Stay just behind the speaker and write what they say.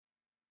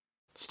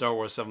Star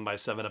Wars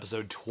 7x7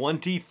 episode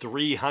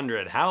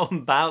 2300. How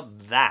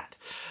about that?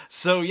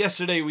 So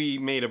yesterday we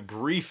made a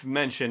brief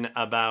mention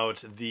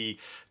about the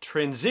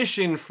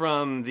transition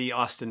from the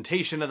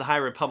ostentation of the High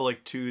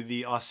Republic to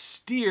the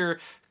austere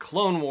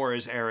Clone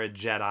Wars era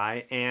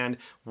Jedi, and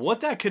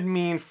what that could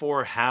mean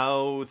for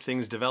how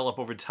things develop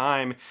over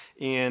time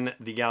in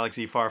the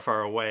galaxy far,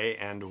 far away,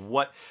 and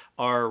what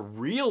our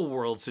real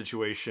world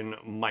situation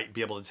might be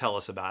able to tell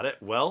us about it.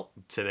 Well,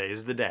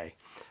 today's the day.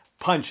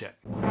 Punch it.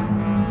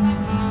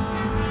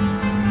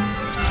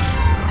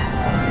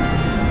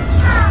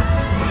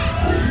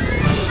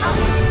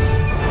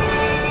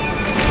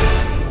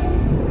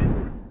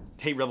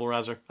 Hey Rebel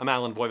Rouser, I'm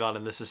Alan Voivod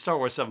and this is Star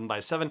Wars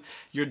 7x7,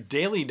 your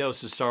daily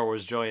dose of Star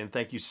Wars joy, and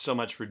thank you so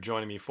much for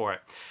joining me for it.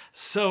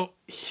 So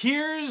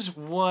here's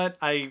what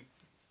I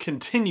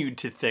continued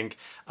to think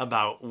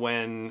about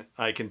when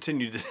I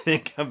continued to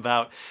think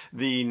about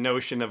the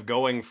notion of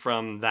going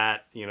from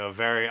that,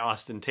 very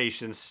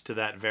ostentatious to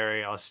that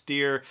very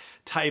austere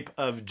type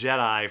of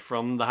Jedi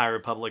from the High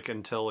Republic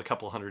until a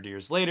couple hundred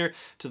years later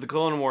to the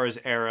Clone Wars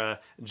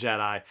era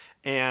Jedi,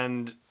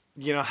 and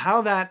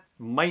how that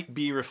might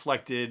be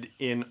reflected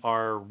in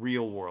our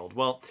real world.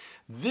 Well,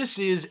 this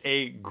is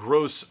a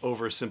gross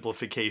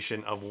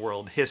oversimplification of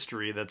world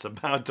history that's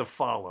about to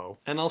follow.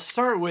 And I'll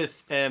start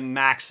with a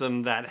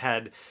maxim that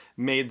had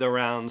made the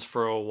rounds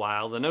for a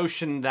while, the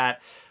notion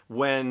that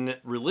when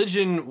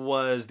religion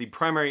was the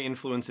primary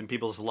influence in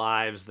people's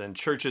lives, then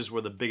churches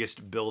were the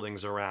biggest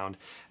buildings around.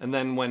 And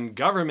then when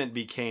government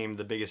became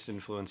the biggest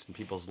influence in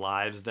people's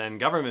lives, then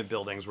government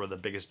buildings were the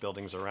biggest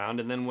buildings around.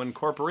 And then when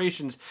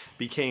corporations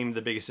became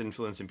the biggest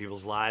influence in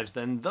people's lives,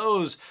 then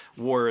those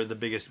were the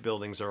biggest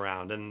buildings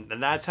around. And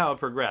that's how it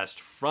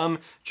progressed, from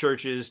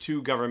churches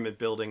to government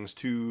buildings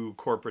to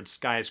corporate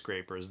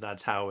skyscrapers.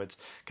 That's how it's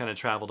kind of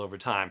traveled over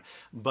time.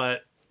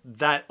 But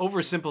that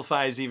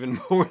oversimplifies even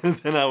more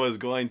than I was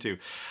going to.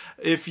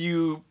 If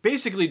you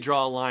basically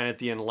draw a line at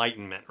the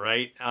Enlightenment,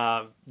 right?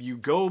 You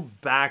go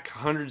back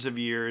hundreds of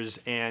years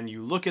and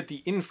you look at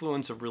the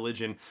influence of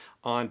religion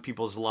on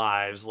people's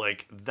lives.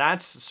 Like,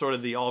 that's sort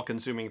of the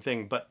all-consuming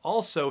thing, but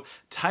also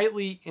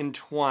tightly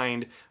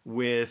entwined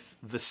with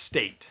the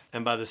state.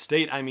 And by the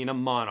state, I mean a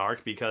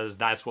monarch, because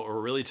that's what we're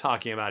really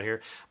talking about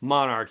here.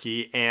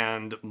 Monarchy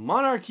and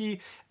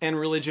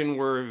religion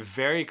were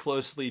very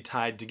closely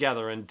tied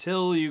together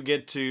until you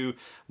get to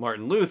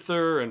Martin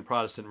Luther and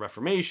Protestant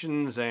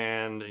Reformations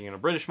and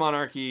British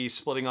monarchy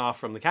splitting off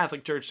from the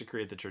Catholic Church to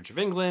create the Church of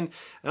England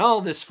and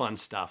all this fun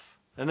stuff.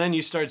 And then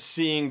you start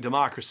seeing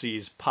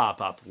democracies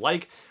pop up,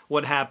 like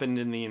what happened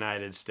in the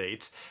United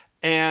States.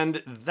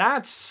 And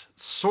that's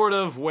sort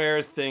of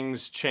where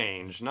things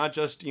change, not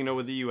just,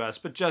 with the US,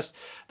 but just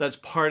that's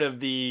part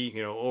of the,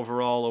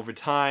 overall over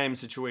time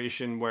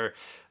situation where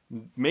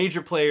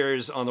major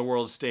players on the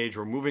world stage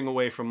were moving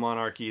away from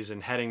monarchies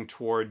and heading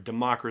toward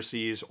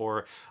democracies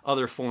or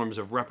other forms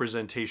of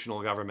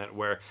representational government,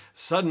 where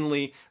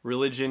suddenly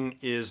religion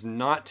is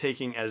not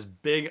taking as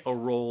big a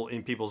role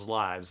in people's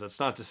lives. That's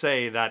not to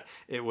say that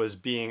it was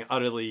being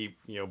utterly,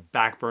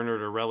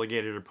 backburnered or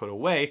relegated or put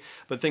away,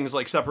 but things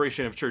like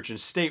separation of church and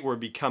state were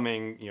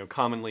becoming,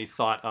 commonly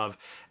thought of,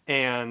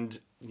 and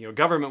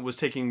government was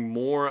taking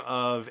more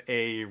of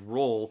a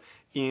role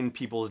in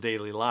people's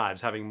daily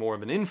lives, having more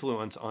of an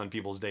influence on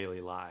people's daily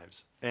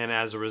lives. And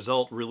as a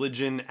result,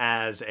 religion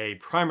as a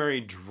primary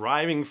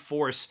driving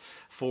force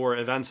for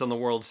events on the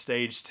world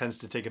stage tends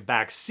to take a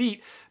back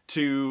seat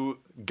to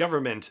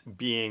government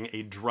being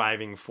a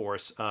driving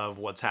force of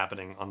what's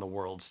happening on the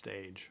world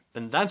stage.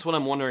 And that's what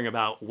I'm wondering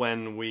about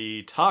when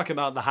we talk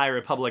about the High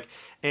Republic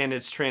and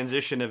its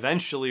transition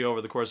eventually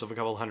over the course of a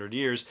couple hundred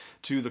years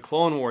to the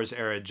Clone Wars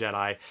era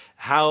Jedi.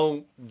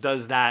 How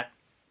does that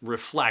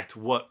reflect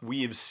what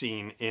we've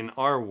seen in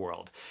our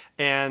world?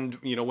 And,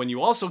 when you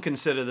also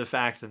consider the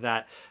fact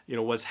that,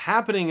 what's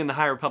happening in the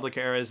High Republic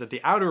era is that the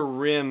Outer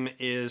Rim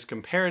is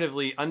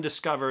comparatively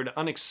undiscovered,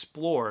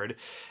 unexplored,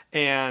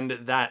 and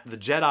that the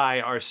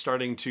Jedi are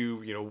starting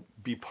to,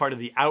 be part of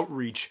the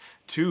outreach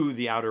to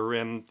the Outer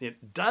Rim.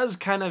 It does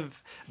kind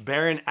of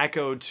bear an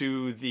echo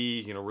to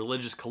the,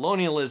 religious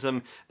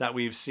colonialism that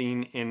we've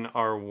seen in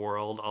our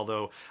world,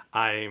 although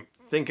I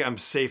think I'm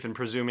safe in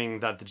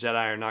presuming that the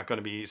Jedi are not going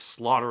to be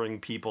slaughtering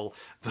people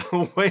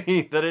the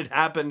way that it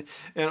happened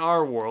in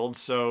our world.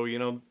 So,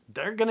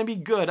 they're going to be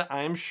good,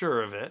 I'm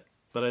sure of it.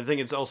 But I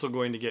think it's also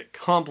going to get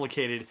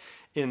complicated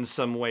in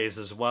some ways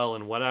as well.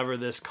 And whatever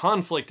this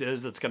conflict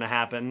is that's going to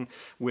happen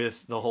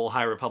with the whole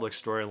High Republic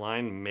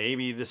storyline,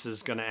 maybe this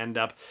is going to end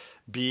up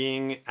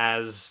being,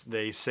 as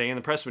they say in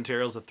the press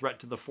materials, a threat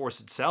to the Force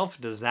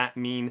itself. Does that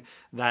mean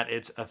that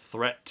it's a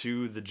threat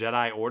to the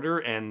Jedi Order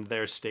and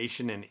their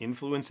station and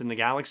influence in the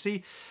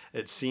galaxy?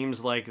 It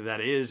seems like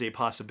that is a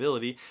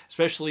possibility,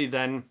 especially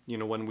then,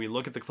 when we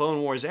look at the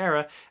Clone Wars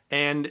era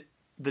and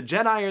the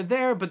Jedi are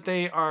there, but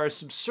they are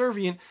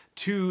subservient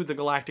to the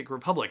Galactic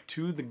Republic,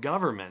 to the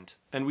government.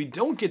 And we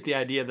don't get the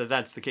idea that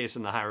that's the case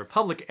in the High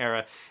Republic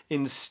era.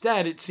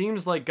 Instead, it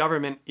seems like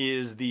government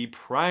is the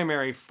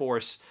primary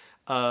force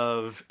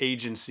of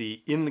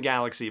agency in the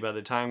galaxy by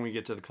the time we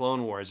get to the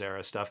Clone Wars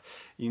era stuff.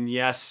 And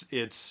yes,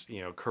 it's,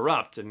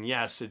 corrupt, and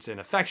yes, it's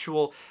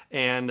ineffectual,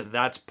 and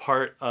that's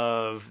part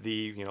of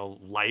the,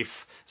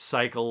 life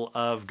cycle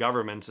of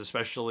governments,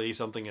 especially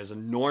something as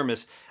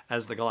enormous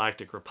as the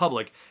Galactic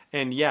Republic.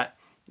 And yet,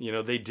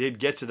 they did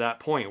get to that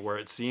point where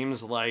it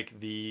seems like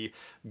the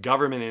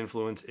government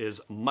influence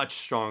is much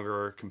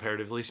stronger,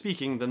 comparatively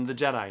speaking, than the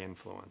Jedi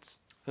influence.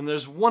 And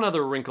there's one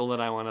other wrinkle that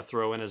I want to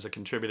throw in as a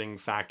contributing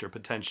factor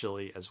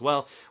potentially as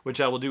well,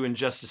 which I will do in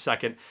just a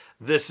second.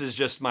 This is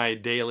just my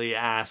daily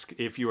ask.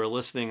 If you are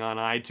listening on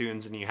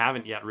iTunes and you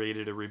haven't yet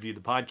rated or reviewed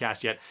the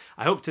podcast yet,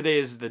 I hope today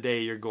is the day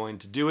you're going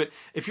to do it.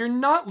 If you're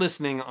not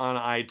listening on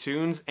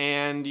iTunes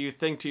and you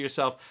think to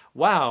yourself,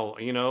 wow,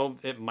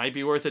 it might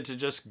be worth it to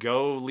just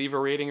go leave a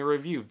rating or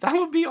review, that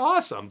would be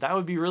awesome. That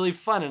would be really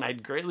fun, and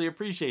I'd greatly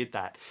appreciate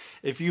that.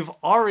 If you've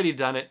already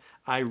done it,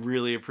 I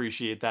really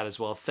appreciate that as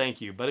well.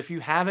 Thank you. But if you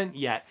haven't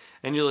yet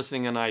and you're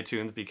listening on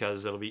iTunes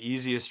because it'll be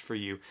easiest for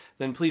you,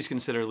 then please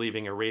consider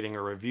leaving a rating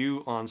or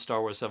review on Star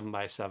Wars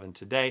 7x7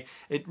 today.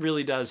 It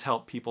really does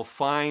help people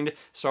find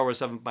Star Wars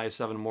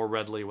 7x7 more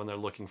readily when they're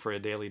looking for a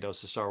daily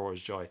dose of Star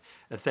Wars joy.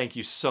 And thank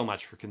you so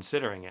much for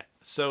considering it.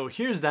 So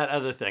here's that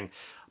other thing.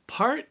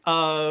 Part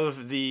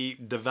of the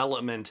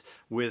development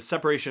with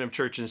separation of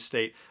church and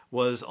state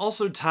was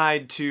also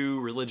tied to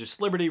religious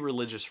liberty,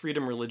 religious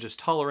freedom, religious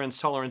tolerance,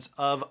 tolerance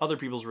of other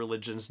people's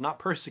religions, not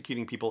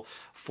persecuting people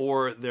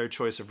for their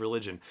choice of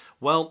religion.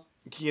 Well,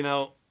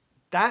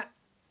 that,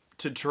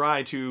 to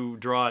try to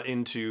draw it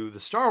into the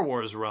Star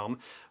Wars realm,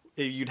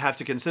 you'd have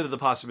to consider the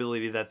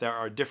possibility that there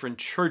are different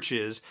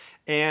churches,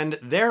 and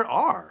there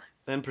are,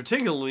 and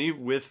particularly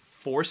with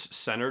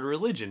Force-centered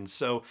religions.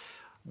 So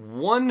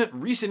one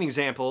recent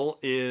example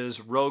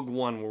is Rogue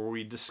One, where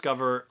we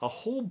discover a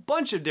whole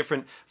bunch of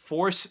different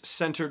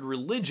Force-centered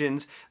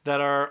religions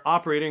that are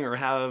operating or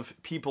have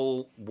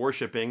people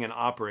worshiping and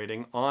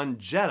operating on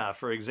Jedha.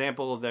 For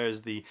example,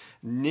 there's the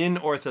Nin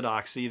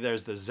Orthodoxy,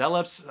 there's the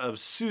Zealots of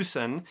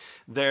Susan,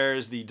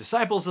 there's the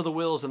Disciples of the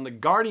Whills, and the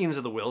Guardians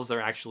of the Whills.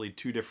 They're actually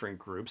two different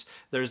groups.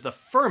 There's the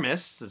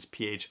Firmists, that's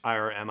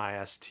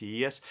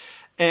Phirmists,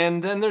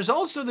 and then there's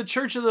also the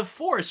Church of the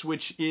Force,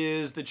 which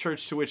is the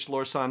church to which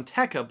Lorsan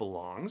Tekka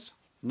belongs,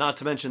 not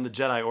to mention the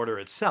Jedi Order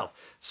itself.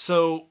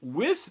 So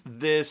with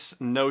this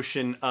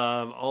notion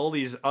of all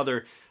these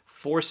other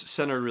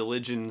Force-centered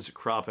religions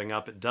cropping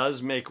up, it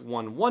does make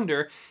one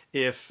wonder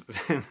if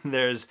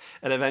there's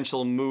an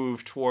eventual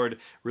move toward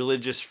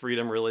religious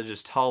freedom,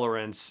 religious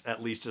tolerance,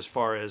 at least as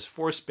far as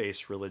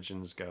Force-based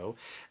religions go,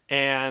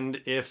 and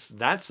if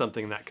that's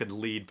something that could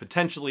lead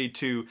potentially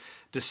to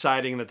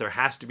deciding that there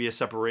has to be a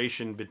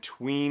separation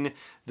between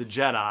the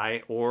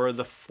Jedi or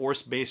the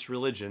Force-based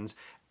religions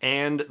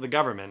and the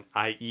government,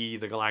 i.e.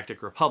 the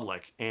Galactic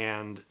Republic,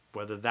 and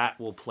whether that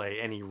will play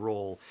any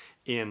role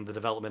in the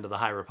development of the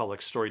High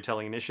Republic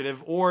Storytelling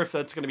Initiative, or if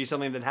that's going to be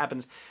something that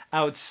happens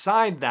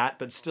outside that,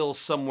 but still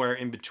somewhere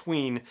in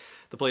between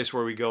the place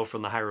where we go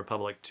from the High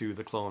Republic to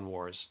the Clone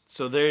Wars.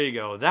 So there you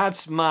go.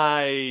 That's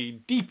my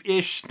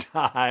deep-ish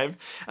dive,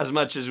 as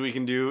much as we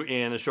can do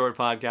in a short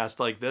podcast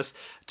like this,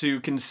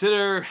 to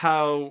consider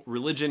how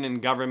religion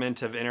and government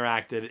have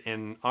interacted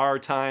in our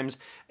times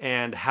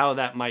and how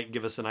that might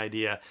give us an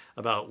idea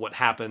about what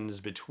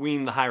happens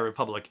between the High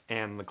Republic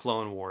and the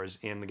Clone Wars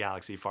in the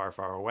galaxy far,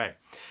 far away.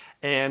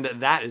 And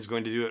that is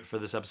going to do it for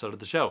this episode of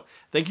the show.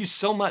 Thank you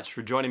so much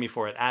for joining me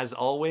for it, as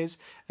always,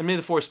 and may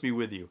the Force be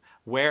with you,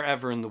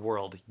 wherever in the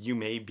world you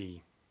may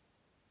be.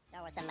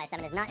 Star Wars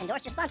 7x7 is not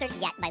endorsed or sponsored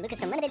yet by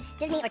Lucasfilm Limited,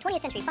 Disney, or 20th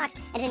Century Fox,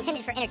 and is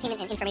intended for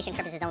entertainment and information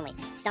purposes only.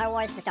 Star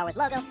Wars, the Star Wars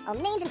logo, all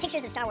names and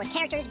pictures of Star Wars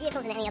characters,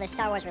 vehicles, and any other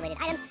Star Wars-related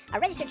items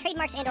are registered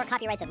trademarks and/or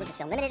copyrights of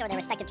Lucasfilm Limited or their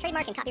respective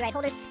trademark and copyright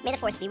holders. May the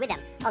Force be with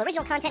them. All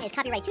original content is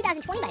copyright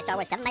 2020 by Star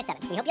Wars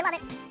 7x7. We hope you love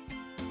it.